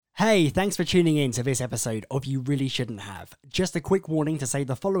Hey, thanks for tuning in to this episode of You Really Shouldn't Have. Just a quick warning to say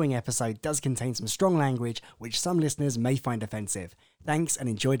the following episode does contain some strong language which some listeners may find offensive. Thanks and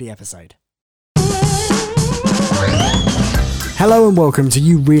enjoy the episode. Hello and welcome to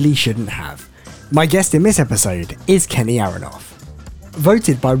You Really Shouldn't Have. My guest in this episode is Kenny Aronoff.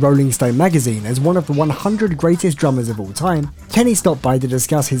 Voted by Rolling Stone magazine as one of the 100 greatest drummers of all time, Kenny stopped by to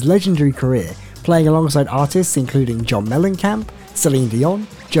discuss his legendary career, playing alongside artists including John Mellencamp, Celine Dion,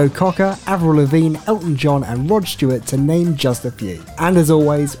 Joe Cocker, Avril Lavigne, Elton John and Rod Stewart to name just a few. And as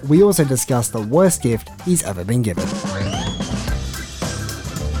always, we also discuss the worst gift he's ever been given.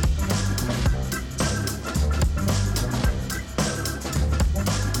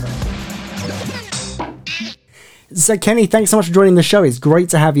 So Kenny, thanks so much for joining the show. It's great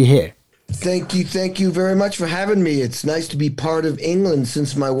to have you here. Thank you very much for having me. It's nice to be part of England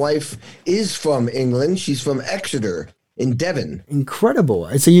since my wife is from England. She's from Exeter in Devon. Incredible.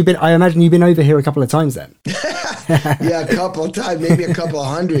 So I imagine you've been over here a couple of times then. Yeah, a couple of times, maybe a couple of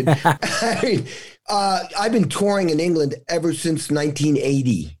hundred. I've been touring in England ever since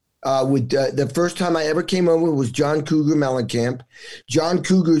 1980. The first time I ever came over was John Cougar Mellencamp. John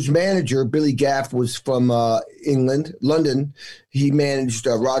Cougar's manager, Billy Gaff, was from England, London. He managed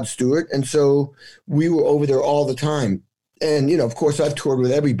Rod Stewart. And so we were over there all the time. And, of course, I've toured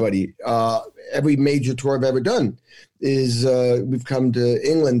with everybody. Every major tour I've ever done is we've come to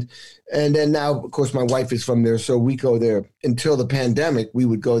England. And then now, of course, my wife is from there. So we go there. Until the pandemic, we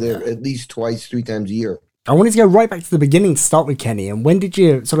would go there at least twice, 3 times a year. I wanted to go right back to the beginning to start with Kenny. And when did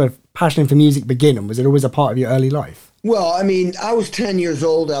your sort of passion for music begin? And was it always a part of your early life? Well, I mean, I was 10 years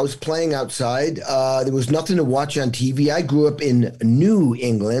old. I was playing outside. There was nothing to watch on TV. I grew up in New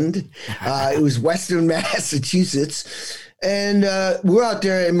England. It was Western Massachusetts. And we're out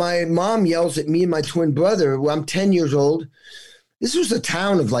there, and my mom yells at me and my twin brother. Well, I'm 10 years old. This was a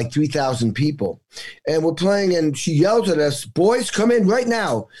town of like 3,000 people. And we're playing, and she yells at us, "Boys, come in right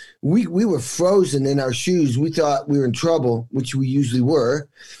now." We were frozen in our shoes. We thought we were in trouble, which we usually were.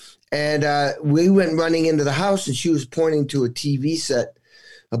 And we went running into the house, and she was pointing to a TV set,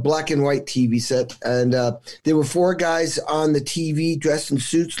 a black and white TV set. And there were 4 guys on the TV dressed in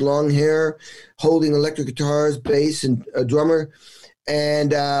suits, long hair, holding electric guitars, bass, and a drummer.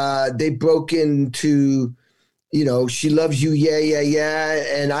 And they broke into... She Loves You, yeah, yeah, yeah.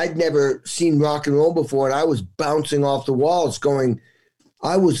 And I'd never seen rock and roll before. And I was bouncing off the walls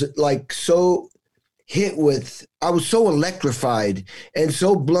I was like so I was so electrified and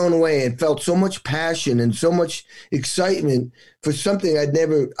so blown away and felt so much passion and so much excitement for something I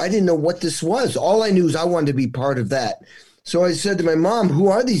didn't know what this was. All I knew is I wanted to be part of that. So I said to my mom, "Who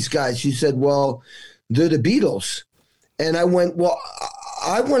are these guys?" She said, "Well, they're the Beatles." And I went, "Well,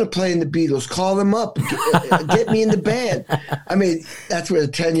 I want to play in the Beatles. Call them up. Get me in the band." I mean, that's what a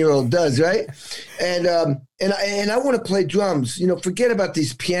 10-year-old does, right? And I want to play drums. Forget about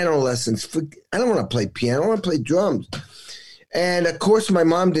these piano lessons. I don't want to play piano. I want to play drums. And, of course, my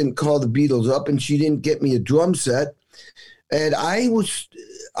mom didn't call the Beatles up, and she didn't get me a drum set. And I was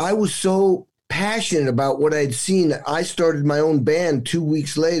so passionate about what I'd seen. I started my own band 2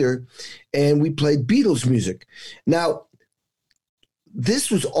 weeks later, and we played Beatles music. Now,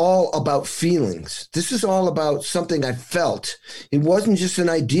 this was all about feelings. This is all about something I felt. It wasn't just an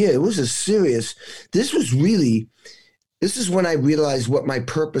idea. It was this is when I realized what my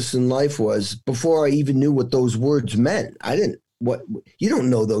purpose in life was before I even knew what those words meant. You don't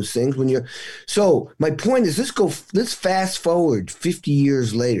know those things so my point is, let's fast forward 50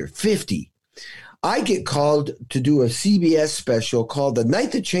 years later, 50. I get called to do a CBS special called The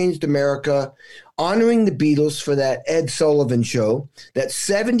Night That Changed America, honoring the Beatles for that Ed Sullivan show that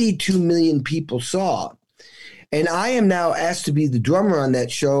 72 million people saw. And I am now asked to be the drummer on that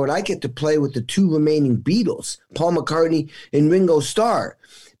show, and I get to play with the 2 remaining Beatles, Paul McCartney and Ringo Starr,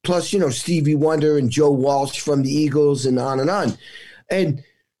 plus, Stevie Wonder and Joe Walsh from the Eagles and on and on. And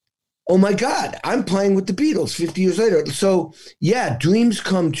oh my God, I'm playing with the Beatles 50 years later. So yeah, dreams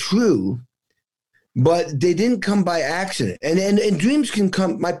come true. But they didn't come by accident. And dreams can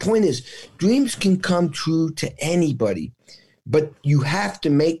come, my point is, dreams can come true to anybody, but you have to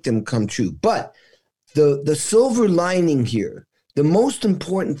make them come true. But the silver lining here, the most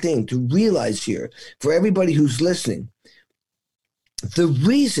important thing to realize here for everybody who's listening, the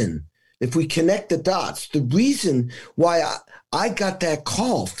reason, if we connect the dots, the reason why I got that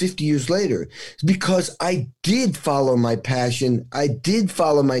call 50 years later is because I did follow my passion. I did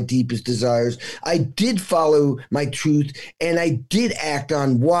follow my deepest desires. I did follow my truth, and I did act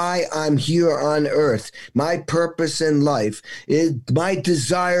on why I'm here on earth. My purpose in life is my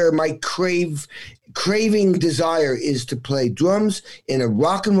desire, my craving desire is to play drums in a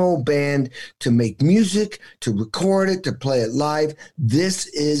rock and roll band, to make music, to record it, to play it live. This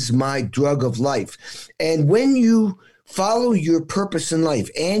is my drug of life. And when you follow your purpose in life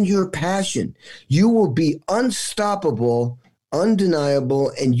and your passion, you will be unstoppable,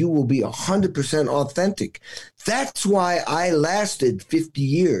 undeniable, and you will be 100% authentic. That's why I lasted 50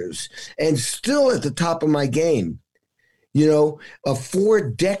 years and still at the top of my game. 4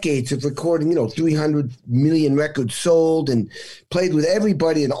 decades of recording, 300 million records sold and played with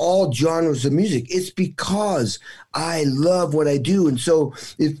everybody in all genres of music. It's because I love what I do. And so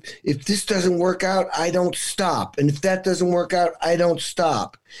if this doesn't work out, I don't stop. And if that doesn't work out, I don't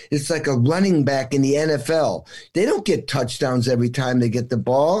stop. It's like a running back in the NFL. They don't get touchdowns every time they get the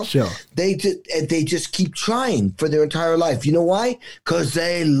ball. Sure. They just keep trying for their entire life. You know why? Because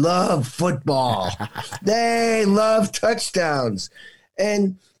they love football. They love touchdowns.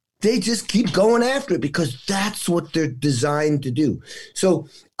 And they just keep going after it because that's what they're designed to do. So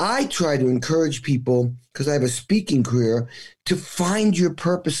I try to encourage people, because I have a speaking career, to find your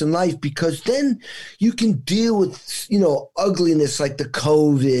purpose in life, because then you can deal with, ugliness like the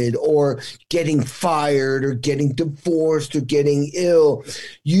COVID or getting fired or getting divorced or getting ill.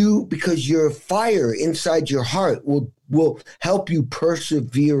 Because your fire inside your heart will help you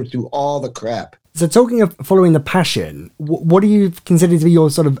persevere through all the crap. So talking of following the passion, what do you consider to be your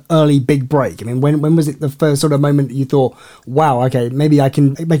sort of early big break? I mean, when was it the first sort of moment that you thought, wow, okay, maybe I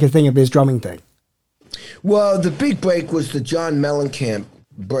can make a thing of this drumming thing? Well, the big break was the John Mellencamp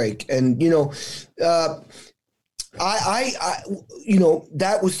break. And,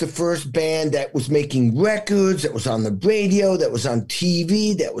 that was the first band that was making records, that was on the radio, that was on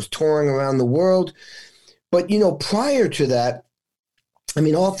TV, that was touring around the world. But, prior to that,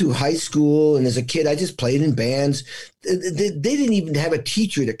 all through high school and as a kid, I just played in bands. They didn't even have a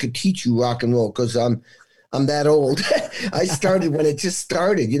teacher that could teach you rock and roll, because I'm that old. I started when it just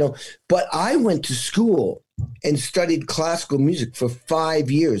started, But I went to school and studied classical music for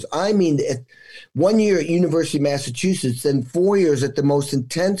 5 years. 1 year at University of Massachusetts, then 4 years at the most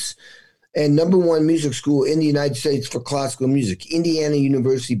intense and number one music school in the United States for classical music, Indiana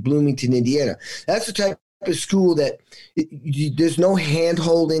University, Bloomington, Indiana. That's the type of school that there's no hand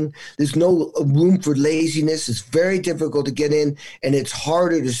holding, there's no room for laziness. It's very difficult to get in, and it's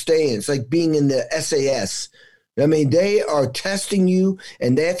harder to stay in. It's like being in the SAS. They are testing you,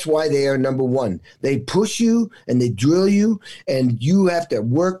 and that's why they are number one. They push you and they drill you, and you have to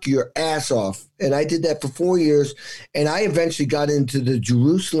work your ass off. And I did that for 4 years, and I eventually got into the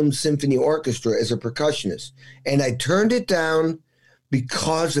Jerusalem Symphony Orchestra as a percussionist, and I turned it down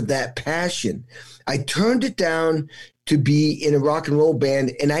because of that passion. I turned it down to be in a rock and roll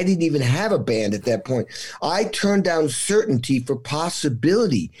band, and I didn't even have a band at that point. I turned down certainty for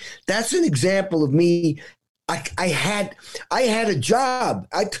possibility. That's an example of me. I had a job.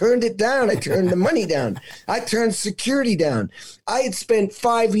 I turned it down. I turned the money down. I turned security down. I had spent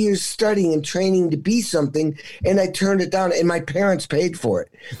 5 years studying and training to be something, and I turned it down, and my parents paid for it.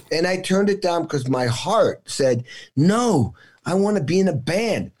 And I turned it down because my heart said, no, I want to be in a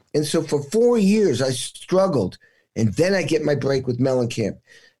band. And so for 4 years, I struggled. And then I get my break with Mellencamp.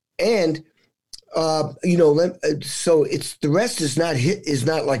 And, so it's the rest is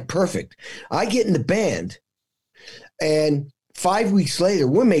not like perfect. I get in the band, and 5 weeks later,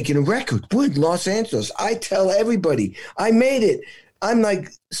 we're making a record. We're in Los Angeles. I tell everybody, I made it. I'm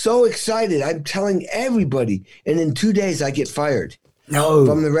like so excited. I'm telling everybody. And in 2 days, I get fired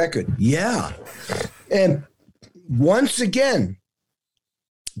from the record. Yeah. And once again,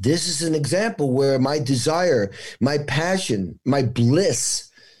 this is an example where my desire, my passion, my bliss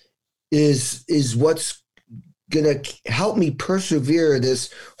is what's going to help me persevere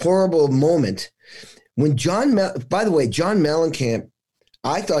this horrible moment. When by the way, John Mellencamp,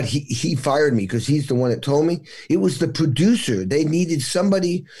 I thought he fired me because he's the one that told me. It was the producer. They needed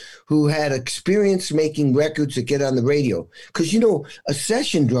somebody who had experience making records that get on the radio. Because, a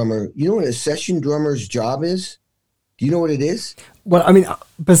session drummer, what a session drummer's job is? Do you know what it is? Well,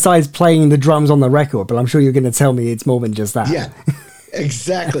 besides playing the drums on the record, but I'm sure you're going to tell me it's more than just that. Yeah,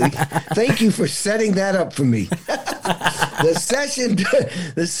 exactly. Thank you for setting that up for me. The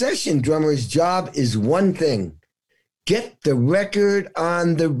session drummer's job is one thing: get the record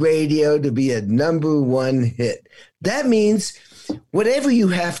on the radio to be a number one hit. That means whatever you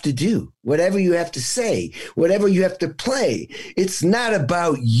have to do, whatever you have to say, whatever you have to play, it's not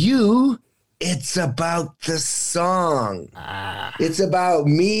about you. It's about the song. It's about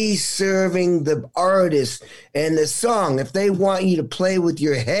me serving the artist and the song. If they want you to play with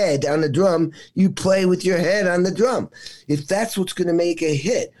your head on the drum, you play with your head on the drum. If that's what's going to make a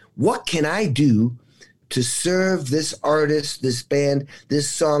hit, what can I do to serve this artist, this band, this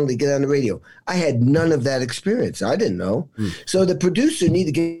song to get on the radio. I had none of that experience. I didn't know. So the producer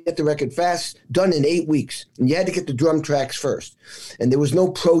needed to get the record fast, done in 8 weeks. And you had to get the drum tracks first. And there was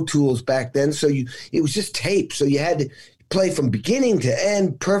no Pro Tools back then. So it was just tape. So you had to play from beginning to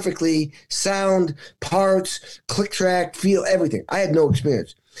end perfectly, sound, parts, click track, feel, everything. I had no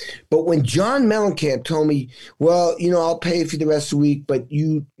experience. But when John Mellencamp told me, well, I'll pay for the rest of the week, but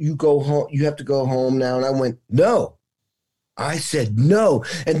you go home, you have to go home now. And I went, no. I said no.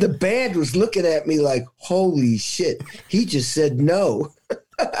 And the band was looking at me like, holy shit, he just said no.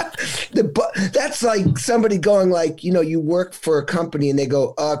 That's like somebody going like, you work for a company and they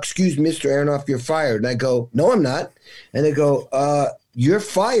go, excuse me, Mr. Aronoff, you're fired. And I go, no, I'm not. And they go, you're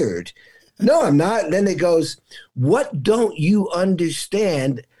fired. No, I'm not. And then it goes, what don't you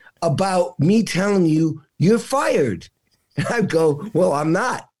understand about me telling you you're fired? And I go, well, I'm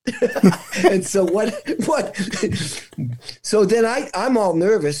not. And so what? So then I'm all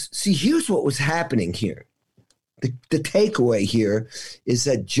nervous. See, here's what was happening here. The takeaway here is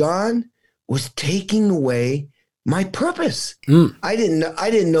that John was taking away my purpose. I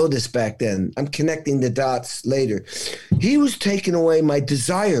didn't know this back then. I'm connecting the dots later. He was taking away my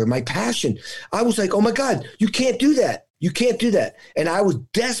desire, my passion. I was like, oh my God, you can't do that. You can't do that. And I was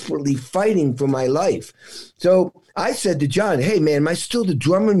desperately fighting for my life. So I said to John, hey man, am I still the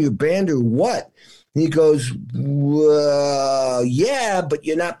drummer in your band or what? And he goes, well, yeah, but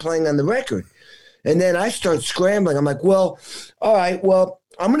you're not playing on the record. And then I start scrambling. I'm like, well, all right, well,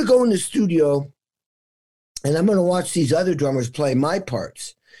 I'm going to go in the studio and I'm going to watch these other drummers play my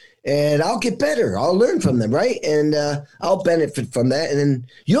parts. And I'll get better. I'll learn from them, right? And I'll benefit from that. And then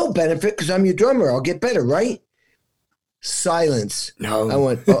you'll benefit because I'm your drummer. I'll get better, right? Silence. No. I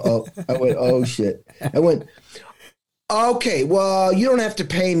went, uh-oh. I went, oh, shit. I went, okay, well, you don't have to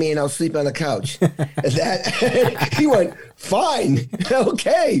pay me and I'll sleep on the couch. He went, fine.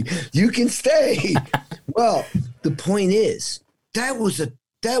 Okay, you can stay. Well, the point is, that was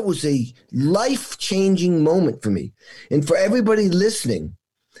a life-changing moment for me. And for everybody listening,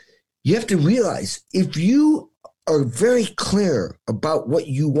 you have to realize if you are very clear about what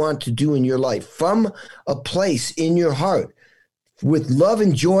you want to do in your life from a place in your heart with love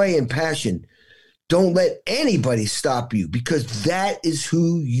and joy and passion, don't let anybody stop you because that is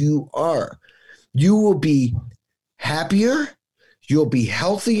who you are. You will be happier, you'll be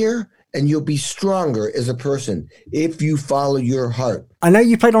healthier, and you'll be stronger as a person if you follow your heart. I know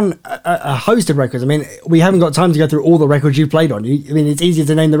you played on a host of records. I mean, we haven't got time to go through all the records you played on. It's easier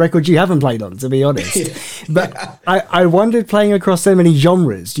to name the records you haven't played on, to be honest. But I wondered, playing across so many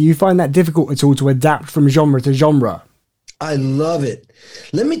genres, do you find that difficult at all to adapt from genre to genre? I love it.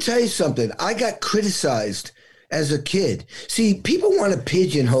 Let me tell you something. I got criticized as a kid. See, people want to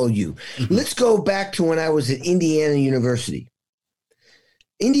pigeonhole you. Let's go back to when I was at Indiana University.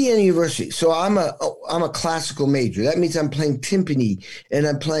 So I'm a classical major. That means I'm playing timpani and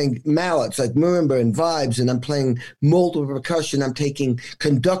I'm playing mallets like marimba and vibes, and I'm playing multiple percussion. I'm taking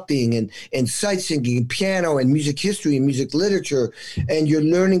conducting and sight singing and piano and music history and music literature, and you're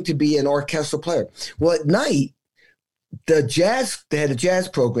learning to be an orchestral player. Well, at night, they had a jazz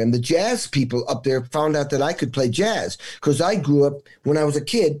program. The jazz people up there found out that I could play jazz because I grew up when I was a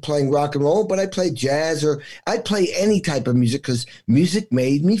kid playing rock and roll, but I played jazz or I'd play any type of music because music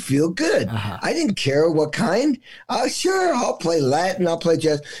made me feel good. I didn't care what kind. Sure, I'll play Latin, I'll play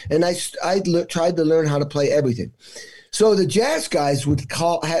jazz. And I tried to learn how to play everything. So the jazz guys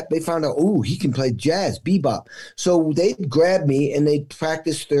they found out, he can play jazz, bebop. So they'd grab me and they'd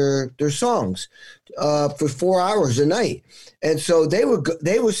practice their songs for 4 hours a night. And so they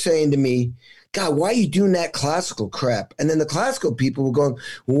were saying to me, God, why are you doing that classical crap? And then the classical people were going,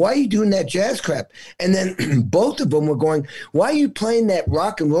 why are you doing that jazz crap? And then both of them were going, why are you playing that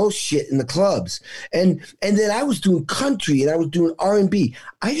rock and roll shit in the clubs? And then I was doing country and I was doing R&B.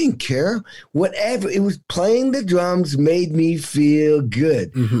 I didn't care. Whatever. It was playing the drums made me feel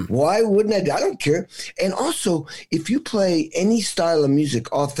good. Why wouldn't I? I don't care. And also, if you play any style of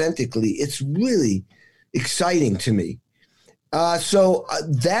music authentically, it's really exciting to me. So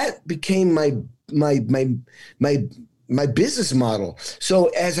that became my business model. So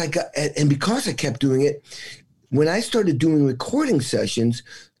as I got, and because I kept doing it, when I started doing recording sessions,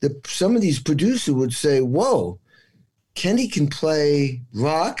 some of these producers would say, whoa, Kenny can play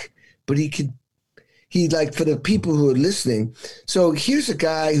rock, but he like, for the people who are listening. So here's a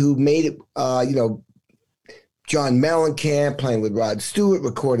guy who made it, John Mellencamp playing with Rod Stewart,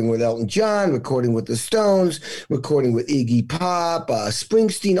 recording with Elton John, recording with the Stones, recording with Iggy Pop,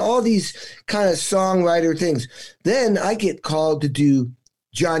 Springsteen, all these kind of songwriter things. Then I get called to do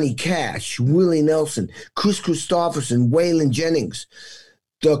Johnny Cash, Willie Nelson, Chris Christopherson, Waylon Jennings,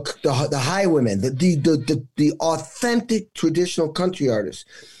 the Highwaymen, the authentic traditional country artists.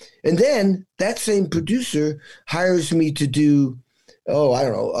 And then that same producer hires me to do, I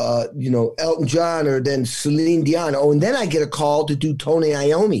don't know, Elton John or then Celine Dion. Oh, and then I get a call to do Tony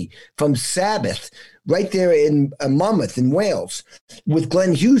Iommi from Sabbath right there in Monmouth in Wales with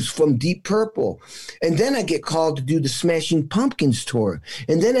Glenn Hughes from Deep Purple. And then I get called to do the Smashing Pumpkins tour.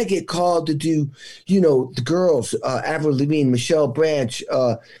 And then I get called to do, the girls, Avril Lavigne, Michelle Branch,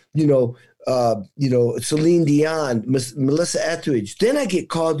 Celine Dion, Melissa Etheridge. Then I get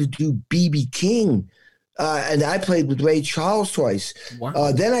called to do B.B. King. And I played with Ray Charles twice.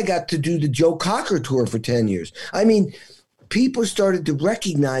 Wow. Then I got to do the Joe Cocker tour for 10 years. I mean, people started to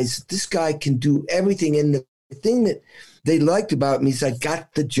recognize this guy can do everything. And the thing that they liked about me is I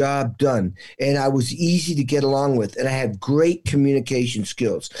got the job done. And I was easy to get along with. And I had great communication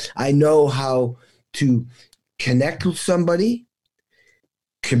skills. I know how to connect with somebody,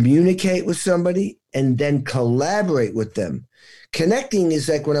 communicate with somebody, and then collaborate with them. Connecting is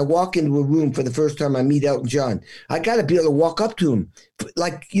like when I walk into a room for the first time, I meet Elton John. I got to be able to walk up to him.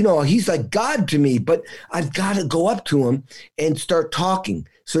 Like, he's like God to me, but I've got to go up to him and start talking.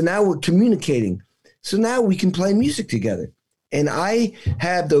 So now we're communicating. So now we can play music together. And I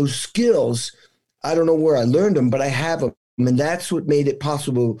have those skills. I don't know where I learned them, but I have them. And that's what made it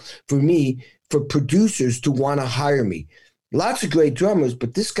possible for me, for producers to want to hire me. Lots of great drummers,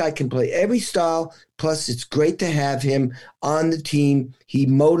 but this guy can play every style. Plus, it's great to have him on the team. He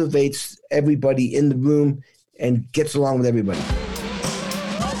motivates everybody in the room and gets along with everybody.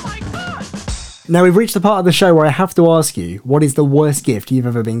 Oh my God! Now, we've reached the part of the show where I have to ask you, what is the worst gift you've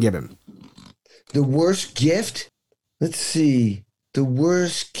ever been given? The worst gift? Let's see. The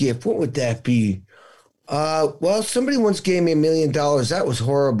worst gift. What would that be? Well, somebody once gave me $1 million. That was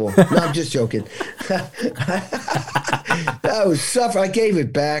horrible. No, I'm just joking. That was suffering. I gave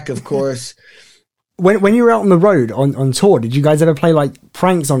it back, of course. When you were out on the road on tour, did you guys ever play like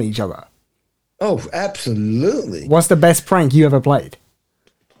pranks on each other? Oh, absolutely. What's the best prank you ever played?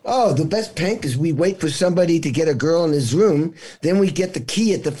 Oh, the best prank is we wait for somebody to get a girl in his room. Then we get the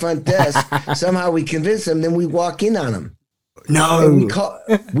key at the front desk. Somehow we convince them. Then we walk in on them. No, and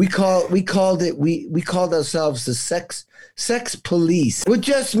we called ourselves the sex police. We're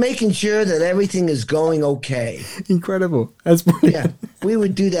just making sure that everything is going okay. Incredible. That's brilliant. Yeah, we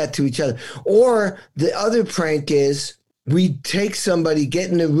would do that to each other. Or the other prank is we'd take somebody, get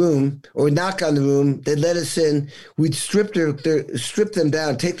in the room or knock on the room. They'd let us in. We'd strip them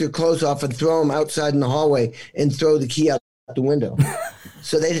down, take their clothes off and throw them outside in the hallway and throw the key out the window.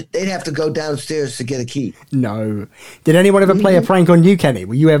 So they'd have to go downstairs to get a key. No. Did anyone ever play a prank on you, Kenny?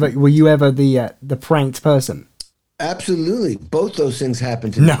 Were you ever the pranked person? Absolutely. Both those things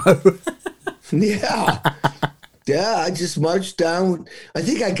happened to me. No. Yeah. Yeah, I just marched down. I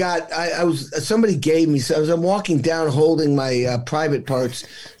think somebody gave me, so as I'm walking down holding my private parts,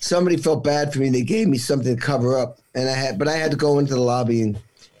 somebody felt bad for me. They gave me something to cover up. And I had to go into the lobby and,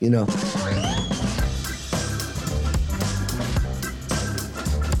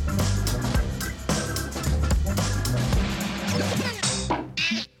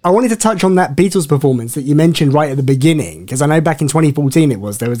 I wanted to touch on that Beatles performance that you mentioned right at the beginning, because I know back in 2014 there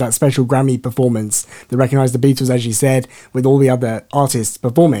was that special Grammy performance that recognised the Beatles, as you said, with all the other artists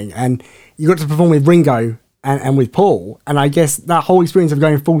performing, and you got to perform with Ringo and with Paul, and I guess that whole experience of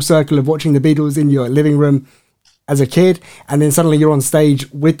going full circle of watching the Beatles in your living room as a kid, and then suddenly you're on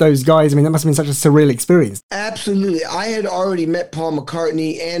stage with those guys. I mean, that must have been such a surreal experience. Absolutely. I had already met Paul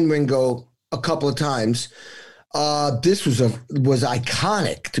McCartney and Ringo a couple of times. This was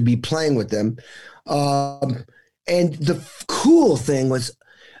iconic to be playing with them. And the cool thing was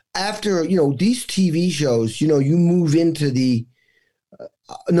after, these TV shows, you move into the,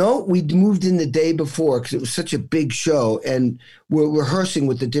 we moved in the day before because it was such a big show and we're rehearsing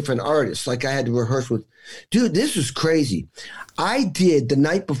with the different artists. Like I had to rehearse with, dude, this was crazy. I did the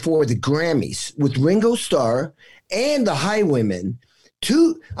night before the Grammys with Ringo Starr and the Highwaymen.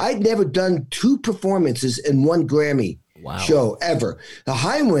 I'd never done 2 performances in one Grammy show ever. The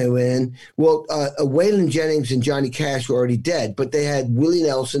Highwaymen, Waylon Jennings and Johnny Cash were already dead, but they had Willie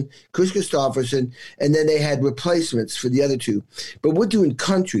Nelson, Chris Christopherson, and then they had replacements for the other 2. But we're doing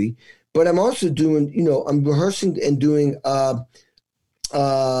country, but I'm also doing, I'm rehearsing and doing, I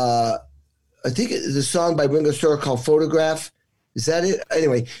think the song by Ringo Starr called Photograph. Is that it?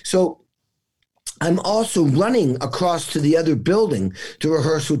 Anyway, so I'm also running across to the other building to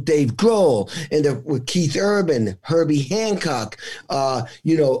rehearse with Dave Grohl and with Keith Urban, Herbie Hancock,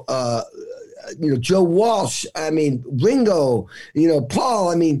 Joe Walsh, I mean, Ringo, Paul,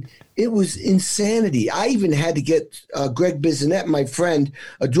 I mean, it was insanity. I even had to get Greg Bissonette, my friend,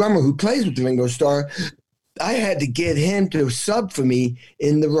 a drummer who plays with the Ringo Starr. I had to get him to sub for me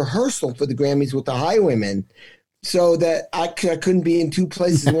in the rehearsal for the Grammys with the Highwaymen, so that I couldn't be in two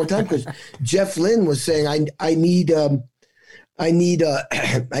places at one time, because Jeff Lynne was saying, I need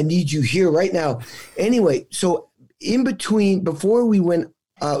you here right now. Anyway, so in between, before we went,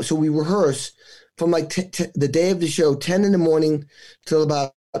 so we rehearse from like the day of the show, 10 in the morning till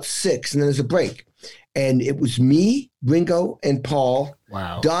about 6, and then there's a break. And it was me, Ringo, and Paul.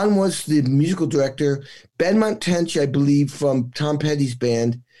 Wow. Don was the musical director. Benmont Tench, I believe, from Tom Petty's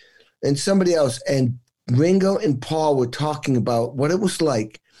band, and somebody else. And Ringo and Paul were talking about what it was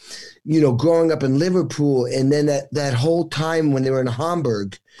like, growing up in Liverpool, and then that whole time when they were in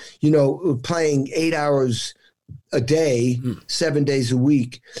Hamburg, playing 8 hours a day, 7 days a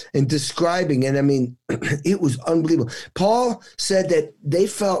week, and describing. And I mean, it was unbelievable. Paul said that they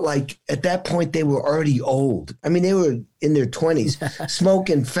felt like at that point they were already old. I mean, they were in their 20s,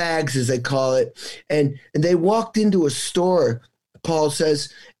 smoking fags, as they call it. And they walked into a store, Paul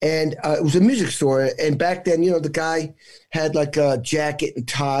says, and it was a music store. And back then, the guy had like a jacket and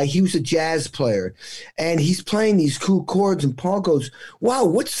tie. He was a jazz player, and he's playing these cool chords. And Paul goes, "Wow,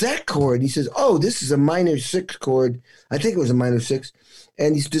 what's that chord?" And he says, "Oh, this is a minor 6 chord. I think it was a minor 6."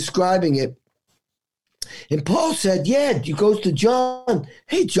 And he's describing it. And Paul said, "Yeah," he goes to John.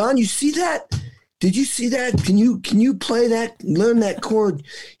 "Hey, John, you see that? Did you see that? Can you play that? Learn that chord?"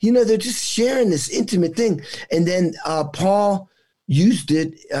 They're just sharing this intimate thing. And then Paul used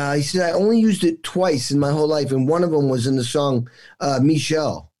it. He said, "I only used it twice in my whole life, and one of them was in the song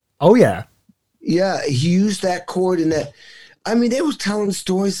Michelle." Oh yeah, yeah. He used that chord in that. I mean, they were telling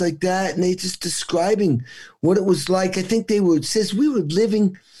stories like that, and they just describing what it was like. I think they were. He says we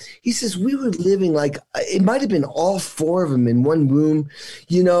were living like, it might have been all 4 of them in one room,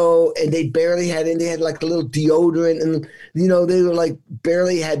 and they barely had, and they had like a little deodorant, and they were like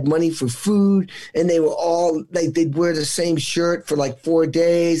barely had money for food, and they were all like, they'd wear the same shirt for like 4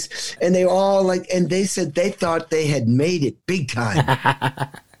 days, and they were all like, and they said they thought they had made it big time.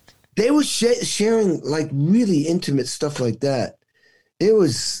 They were sharing like really intimate stuff like that. It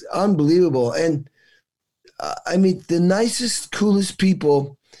was unbelievable. And I mean, the nicest, coolest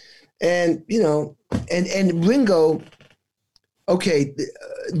people. And, and Ringo, okay,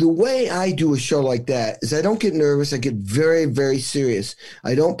 the way I do a show like that is I don't get nervous. I get very, very serious.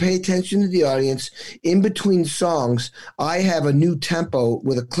 I don't pay attention to the audience. In between songs, I have a new tempo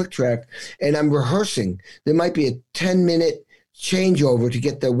with a click track, and I'm rehearsing. There might be a 10-minute changeover to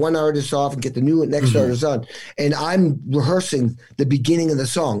get the one artist off and get the new next artist on. And I'm rehearsing the beginning of the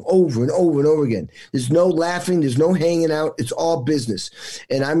song over and over and over again. There's no laughing. There's no hanging out. It's all business.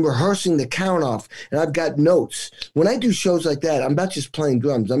 And I'm rehearsing the count off, and I've got notes. When I do shows like that, I'm not just playing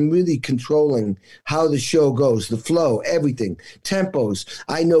drums. I'm really controlling how the show goes, the flow, everything, tempos.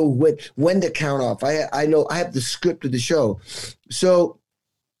 I know when to count off. I know I have the script of the show. So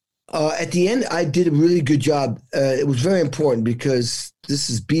at the end, I did a really good job. It was very important because this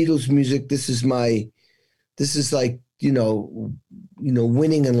is Beatles music. This is like,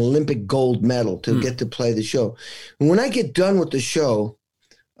 winning an Olympic gold medal to get to play the show. And when I get done with the show,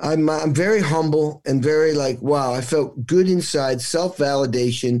 I'm very humble and very like, wow, I felt good inside,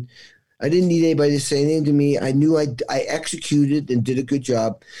 self-validation. I didn't need anybody to say anything to me. I knew I executed and did a good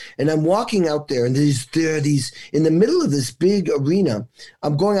job. And I'm walking out there, and there are these in the middle of this big arena.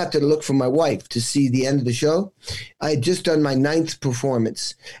 I'm going out there to look for my wife to see the end of the show. I had just done my 9th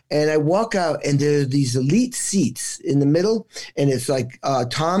performance, and I walk out, and there are these elite seats in the middle, and it's like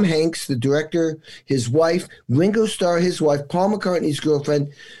Tom Hanks, the director, his wife, Ringo Starr, his wife, Paul McCartney's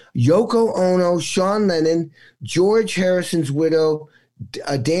girlfriend, Yoko Ono, Sean Lennon, George Harrison's widow,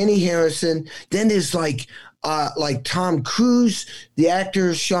 Danny Harrison. Then there's like Tom Cruise, the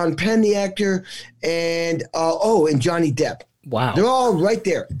actor, Sean Penn, the actor, and and Johnny Depp. Wow. They're all right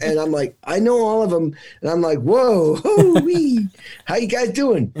there. And I'm like, I know all of them. And I'm like, whoa, hoo-wee. How you guys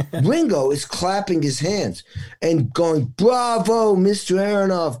doing? Ringo is clapping his hands and going, bravo, Mr.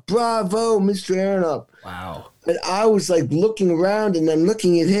 Aronoff. Bravo, Mr. Aronoff. Wow. And I was like looking around, and I'm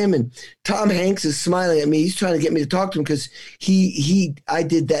looking at him, and Tom Hanks is smiling at me. He's trying to get me to talk to him because I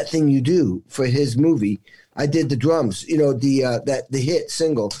did That Thing You Do for his movie. I did the drums, the hit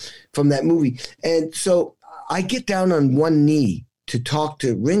single from that movie. And so I get down on one knee to talk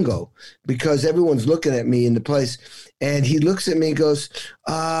to Ringo because everyone's looking at me in the place. And he looks at me and goes,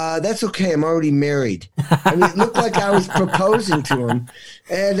 that's okay. I'm already married. I mean, it looked like I was proposing to him.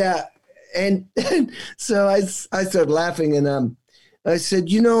 And so I started laughing, and I said,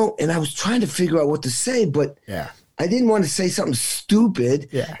 and I was trying to figure out what to say, but Yeah. I didn't want to say something stupid.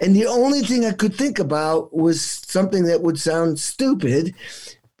 Yeah. And the only thing I could think about was something that would sound stupid,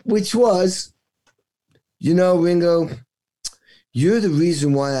 which was, Ringo, you're the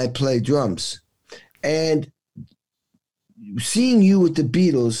reason why I play drums. And seeing you with the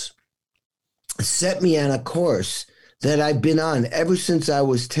Beatles set me on a course that I've been on ever since I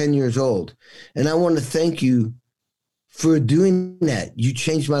was 10 years old. And I want to thank you for doing that. You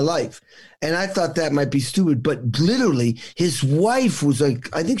changed my life. And I thought that might be stupid, but literally his wife was like,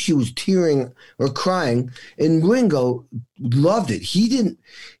 I think she was tearing or crying, and Ringo loved it.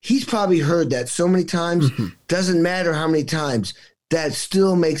 He's probably heard that so many times, doesn't matter how many times, that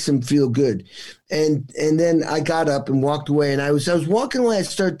still makes him feel good. And then I got up and walked away, and I was walking away. I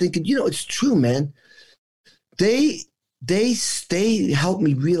started thinking, it's true, man. They helped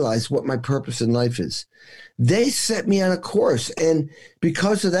me realize what my purpose in life is. They set me on a course, and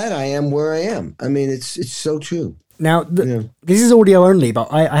because of that, I am where I am. I mean, it's so true. Now, this is audio only, but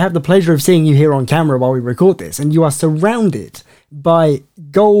I have the pleasure of seeing you here on camera while we record this, and you are surrounded by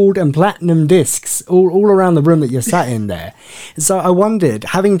gold and platinum discs all around the room that you're sat in there. So I wondered,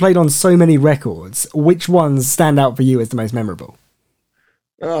 having played on so many records, which ones stand out for you as the most memorable?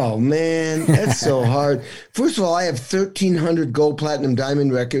 Oh, man, that's so hard. First of all, I have 1,300 gold, platinum,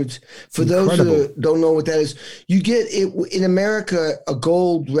 diamond records. For those who don't know what that is, you get it in America, a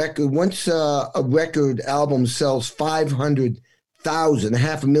gold record. Once a record album sells 500,000,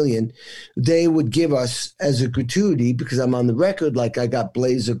 500,000, they would give us as a gratuity, because I'm on the record, like I got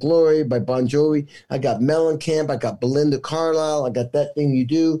Blaze of Glory by Bon Jovi, I got Mellencamp, I got Belinda Carlisle, I got That Thing You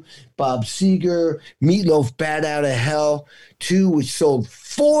Do, Bob Seger, Meatloaf, Bat Out of Hell 2, which sold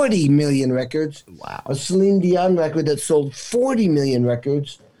 40 million records. Wow. A Celine Dion record that sold 40 million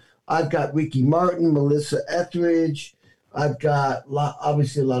records. I've got Ricky Martin, Melissa Etheridge. I've got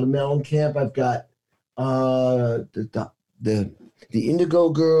obviously a lot of Mellencamp. I've got the Indigo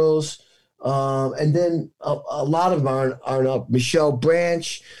Girls, and then a lot of them aren't up. Michelle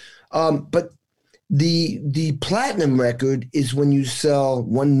Branch, but the platinum record is when you sell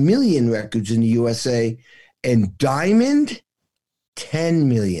 1 million records in the USA, and diamond 10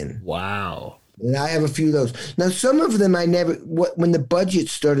 million. Wow. And I have a few of those. Now, some of them when the budget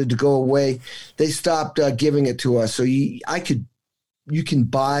started to go away, they stopped giving it to us. So you can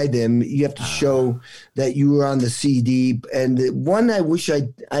buy them. You have to show that you were on the CD. And the one I wish I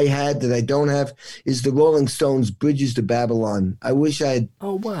had that I don't have is the Rolling Stones' Bridges to Babylon. I wish I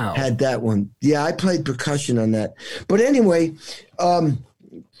had that one. Yeah, I played percussion on that. But anyway, the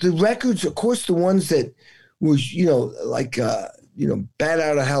records, of course, the ones that was, like Bat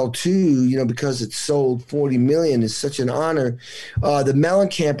Out of Hell 2, because it sold 40 million is such an honor. The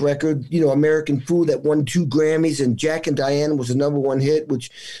Mellencamp record, American Fool, that won 2 Grammys, and Jack and Diane was a #1 hit,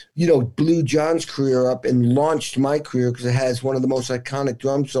 which, blew John's career up and launched my career, because it has one of the most iconic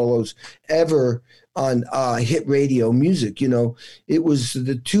drum solos ever on hit radio music. It was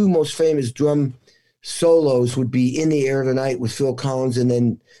the 2 most famous drum solos would be In the Air Tonight with Phil Collins, and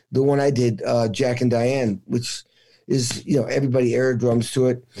then the one I did, Jack and Diane, which is, everybody air drums to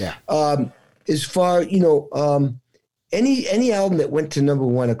it. Yeah. As far, any album that went to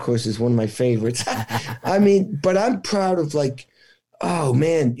 #1, of course, is one of my favorites. I mean, but I'm proud of, like, oh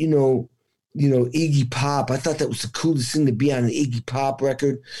man, Iggy Pop. I thought that was the coolest thing to be on an Iggy Pop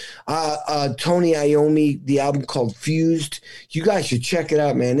record. Tony Iommi, the album called Fused. You guys should check it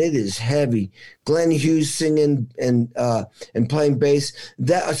out, man. It is heavy. Glenn Hughes singing and playing bass.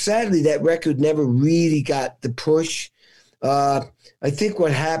 Sadly, that record never really got the push. I think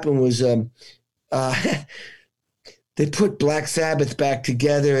what happened was they put Black Sabbath back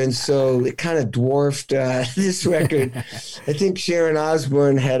together, and so it kind of dwarfed this record. I think Sharon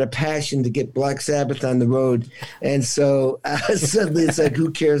Osbourne had a passion to get Black Sabbath on the road, and so suddenly it's like,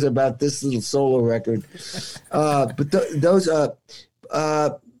 who cares about this little solo record? But there's a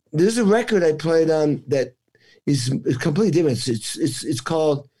record I played on that is completely different. It's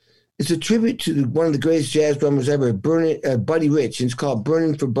called. It's a tribute to one of the greatest jazz drummers ever, Buddy Rich, and it's called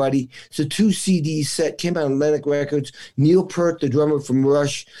Burning for Buddy. It's a 2 CD set, came out on Atlantic Records. Neil Peart, the drummer from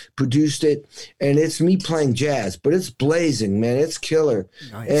Rush, produced it, and it's me playing jazz, but it's blazing, man. It's killer.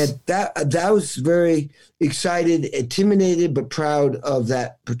 Nice. And that was very excited, intimidated, but proud of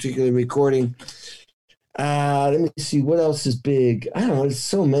that particular recording. Let me see, what else is big? I don't know, there's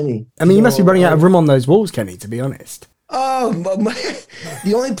so many. I mean, you must be running out of room on those walls, Kenny, to be honest. Oh,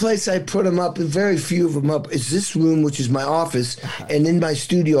 the only place I put them up, and very few of them up, is this room, which is my office, and in my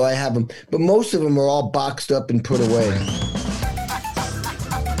studio I have them. But most of them are all boxed up and put away.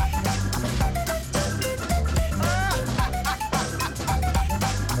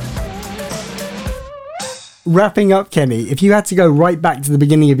 Wrapping up, Kenny, if you had to go right back to the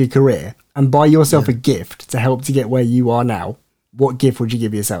beginning of your career and buy yourself a gift to help to get where you are now, what gift would you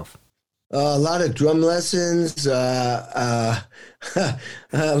give yourself? A lot of drum lessons. I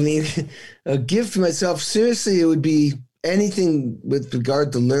mean, a gift to myself. Seriously, it would be anything with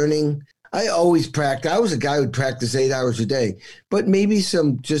regard to learning. I always practice. I was a guy who'd practice 8 hours a day, but maybe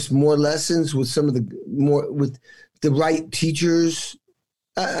some just more lessons with with the right teachers.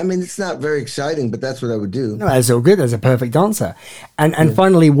 I mean, it's not very exciting, but that's what I would do. No, that's all good. That's a perfect answer. And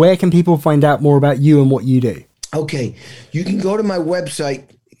finally, where can people find out more about you and what you do? Okay, you can go to my website.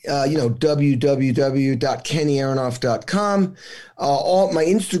 www.kennyaronoff.com. My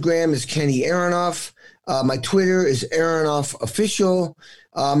Instagram is Kenny Aronoff. My Twitter is Aronoff Official.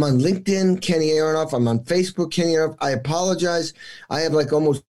 I'm on LinkedIn, Kenny Aronoff. I'm on Facebook, Kenny Aronoff. I apologize. I have like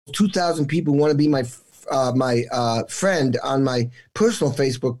almost 2,000 people who want to be my friend on my personal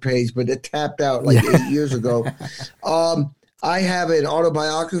Facebook page, but it tapped out like 8 years ago. I have an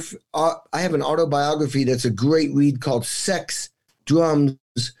autobiography. That's a great read called Sex, Drums,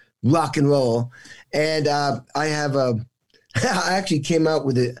 Rock and Roll. And I actually came out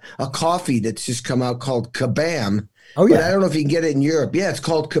with a coffee that's just come out called Kabam. Oh, yeah. But I don't know if you can get it in Europe. Yeah, it's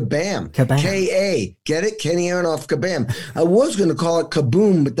called Kabam. Kabam. K-A. Get it? Kenny Aronoff Kabam. I was going to call it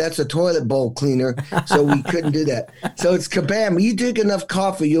Kaboom, but that's a toilet bowl cleaner, so we couldn't do that. So it's Kabam. You drink enough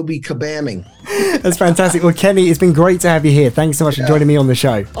coffee, you'll be kabamming. That's fantastic. Well, Kenny, it's been great to have you here. Thanks so much for joining me on the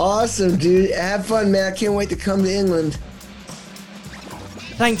show. Awesome, dude. Have fun, man. I can't wait to come to England.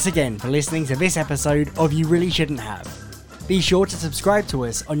 Thanks again for listening to this episode of You Really Shouldn't Have. Be sure to subscribe to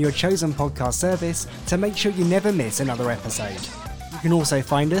us on your chosen podcast service to make sure you never miss another episode. You can also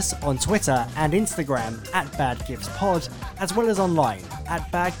find us on Twitter and Instagram @BadGiftsPod, as well as online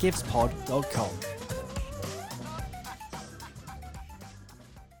at badgiftspod.com.